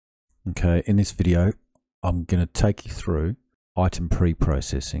Okay, in this video, I'm going to take you through item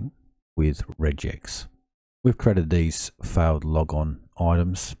pre-processing with Regex. We've created these failed logon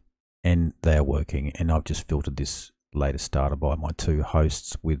items and they are working, and I've just filtered this latest data by my two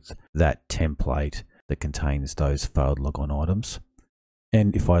hosts with that template that contains those failed logon items.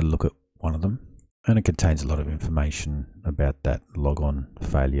 And if I look at one of them, and it contains a lot of information about that logon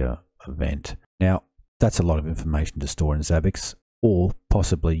failure event. Now, that's a lot of information to store in Zabbix, or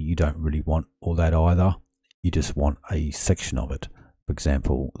possibly you don't really want all that either. You just want a section of it. For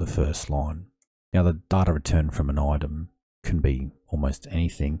example, the first line. Now, the data returned from an item can be almost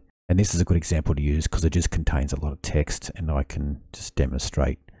anything. And this is a good example to use because it just contains a lot of text, and I can just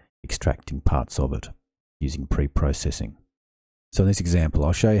demonstrate extracting parts of it using pre-processing. So in this example,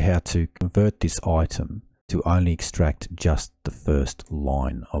 I'll show you how to convert this item to only extract just the first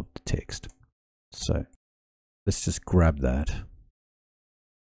line of the text. So let's just grab that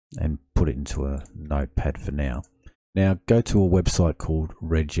and put it into a notepad for now. Now go to a website called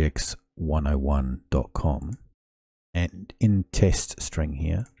regex101.com, and in test string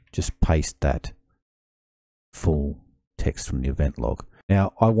here, just paste that full text from the event log.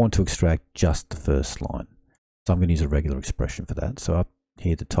 Now I want to extract just the first line. So I'm going to use a regular expression for that. So up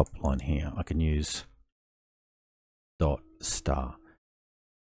here, the top line here, I can use dot star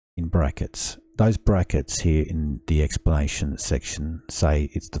in brackets. Those brackets here in the explanation section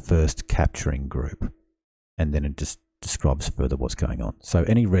say it's the first capturing group, and then it just describes further what's going on. So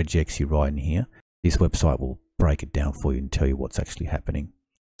any regex you write in here, this website will break it down for you and tell you what's actually happening.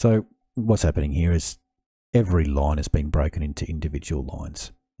 So what's happening here is every line has been broken into individual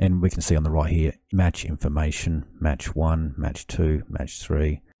lines. And we can see on the right here, match information, match 1, match 2, match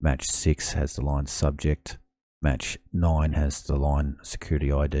 3, match 6 has the line subject, match 9 has the line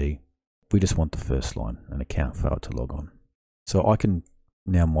security ID. We just want the first line, an account failed to log on. So I can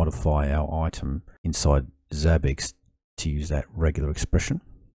now modify our item inside Zabbix to use that regular expression.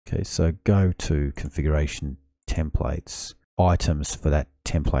 Okay, so go to configuration templates, items for that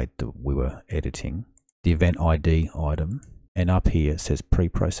template that we were editing, the event ID item. And up here it says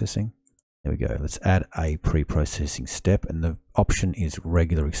pre-processing. There we go. Let's add a pre-processing step, and the option is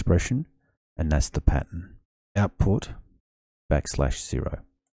regular expression, and that's the pattern. Output \0.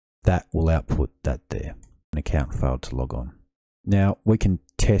 That will output that there. An account failed to log on. Now we can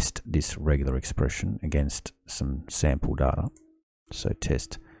test this regular expression against some sample data. So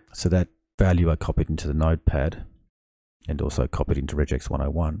test. So that value I copied into the notepad and also copied into Regex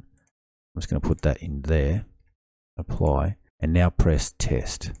 101. I'm just going to put that in there. Apply, and now press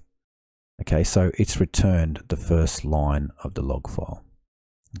test. Okay, so it's returned the first line of the log file.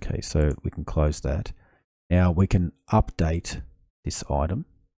 Okay, so we can close that. Now we can update this item.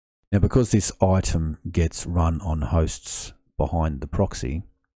 Now because this item gets run on hosts behind the proxy,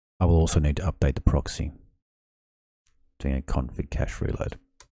 I will also need to update the proxy. Doing a config cache reload.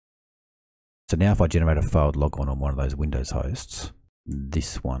 So now if I generate a failed logon on one of those Windows hosts,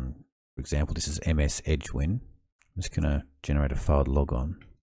 this one, for example, this is MS Edgewin. I'm just going to generate a failed logon,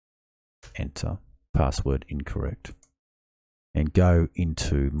 enter, password incorrect, and go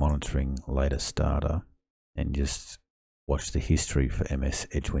into monitoring latest data and just watch the history for MS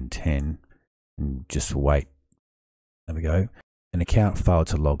Edgewin 10 and just wait. There we go. An account failed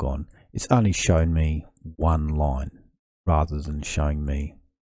to log on. It's only shown me one line rather than showing me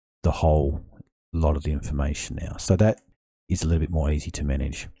the whole lot of the information now. So that is a little bit more easy to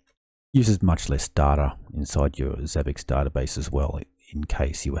manage. Uses much less data inside your Zabbix database as well, in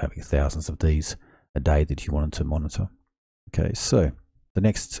case you were having thousands of these a day that you wanted to monitor. Okay, so the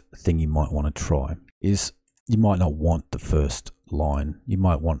next thing you might want to try is you might not want the first line. You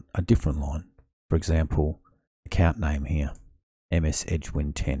might want a different line. For example, account name here, MS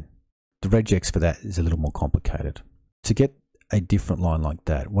Edgewin 10. The regex for that is a little more complicated. To get a different line like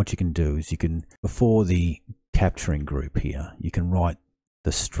that, what you can do is you can, before the capturing group here, you can write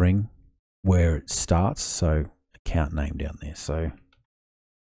the string where it starts, so account name down there, so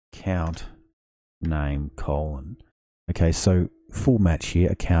account name colon. Okay, so full match here,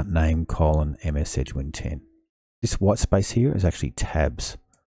 account name colon MS Edgewin 10. This white space here is actually tabs,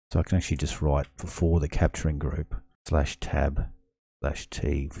 so I can actually just write before the capturing group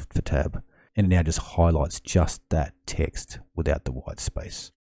 /tab/t for tab, and it now just highlights just that text without the white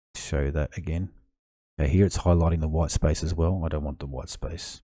space. Show you that again. Okay, here it's highlighting the white space as well. I don't want the white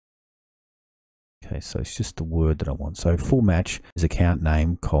space. Okay, so it's just the word that I want. So full match is account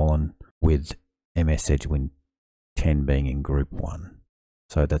name colon with MS Edgewin 10 being in group 1.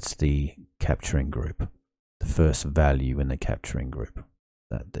 So that's the capturing group, the first value in the capturing group,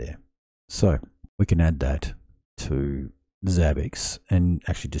 that there. So we can add that to Zabbix and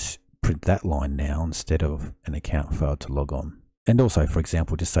actually just print that line now instead of an account failed to log on. And also, for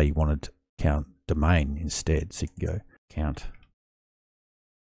example, just say you wanted account domain instead. So you can go account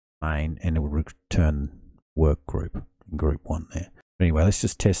domain and it will return work group in group 1 there. Anyway, let's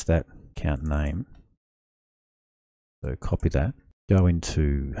just test that account name. So copy that, go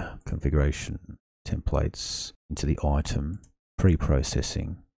into configuration, templates, into the item,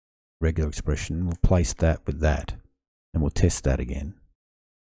 pre-processing, regular expression. We'll place that with that and we'll test that again.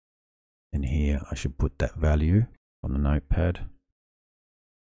 And here I should put that value on the notepad.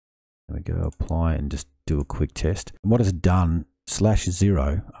 There we go, apply and just do a quick test. And what it's done,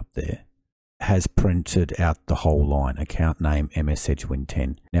 /0 up there, has printed out the whole line, account name MS Edgewin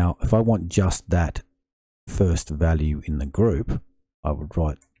 10. Now, if I want just that first value in the group, I would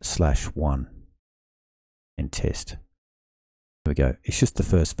write /1 and test. There we go. It's just the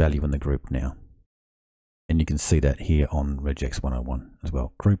first value in the group now. And you can see that here on Regex 101 as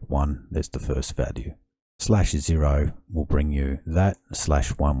well. Group 1, there's the first value. /0 will bring you that,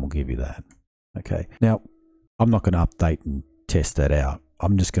 /1 will give you that. Okay. Now, I'm not going to update and test that out.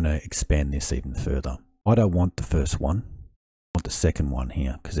 I'm just going to expand this even further. I don't want the first one. I want the second one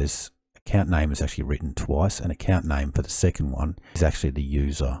here because this account name is actually written twice, and account name for the second one is actually the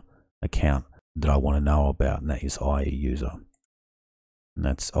user account that I want to know about, and that is IE user. And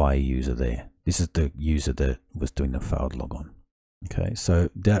that's IE user there. This is the user that was doing the failed logon. Okay, so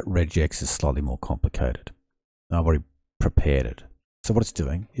that regex is slightly more complicated. I've already prepared it. So what it's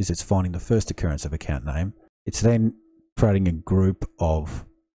doing is it's finding the first occurrence of account name. It's then creating a group of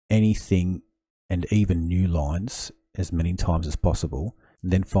anything and even new lines as many times as possible,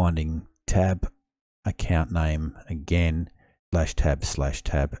 and then finding tab account name again,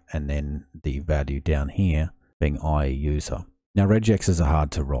 /tab, and then the value down here being IE user. Now regexes are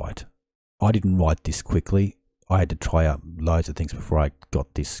hard to write. I didn't write this quickly. I had to try out loads of things before I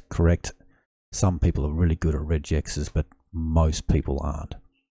got this correct. Some people are really good at regexes, but most people aren't.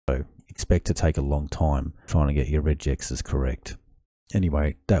 So expect to take a long time trying to get your regexes correct.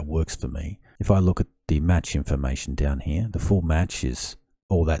 Anyway, that works for me. If I look at the match information down here, the full match is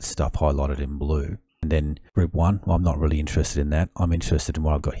all that stuff highlighted in blue. And then group 1, well, I'm not really interested in that. I'm interested in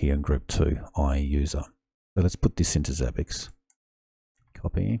what I've got here in group 2, IE user. So let's put this into Zabbix.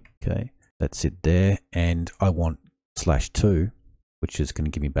 Copy, okay. That's it there. And I want /2, which is going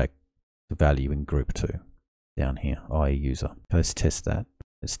to give me back the value in group 2 down here, IE user. Okay, let's test that.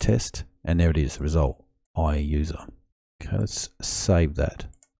 Let's test, and there it is, the result, IE user. Okay, let's save that,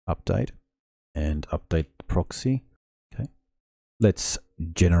 update, and update the proxy. Okay, let's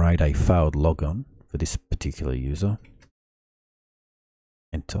generate a failed logon for this particular user.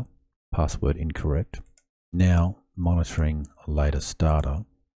 Enter, password incorrect. Now, monitoring latest data.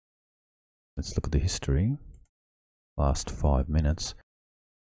 Let's look at the history, last 5 minutes.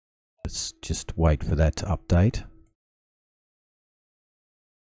 Let's just wait for that to update.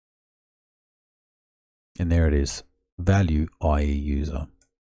 And there it is, value IE user. I'll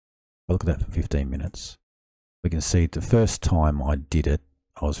look at that for 15 minutes. We can see the first time I did it,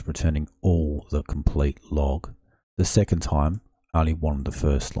 I was returning all the complete log. The second time, I only wanted the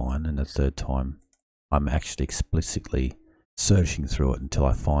first line, and the third time, I'm actually explicitly searching through it until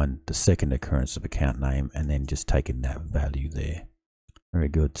I find the second occurrence of account name and then just taking that value there. Very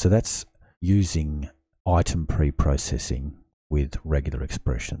good. So that's using item pre-processing with regular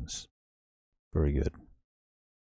expressions. Very good.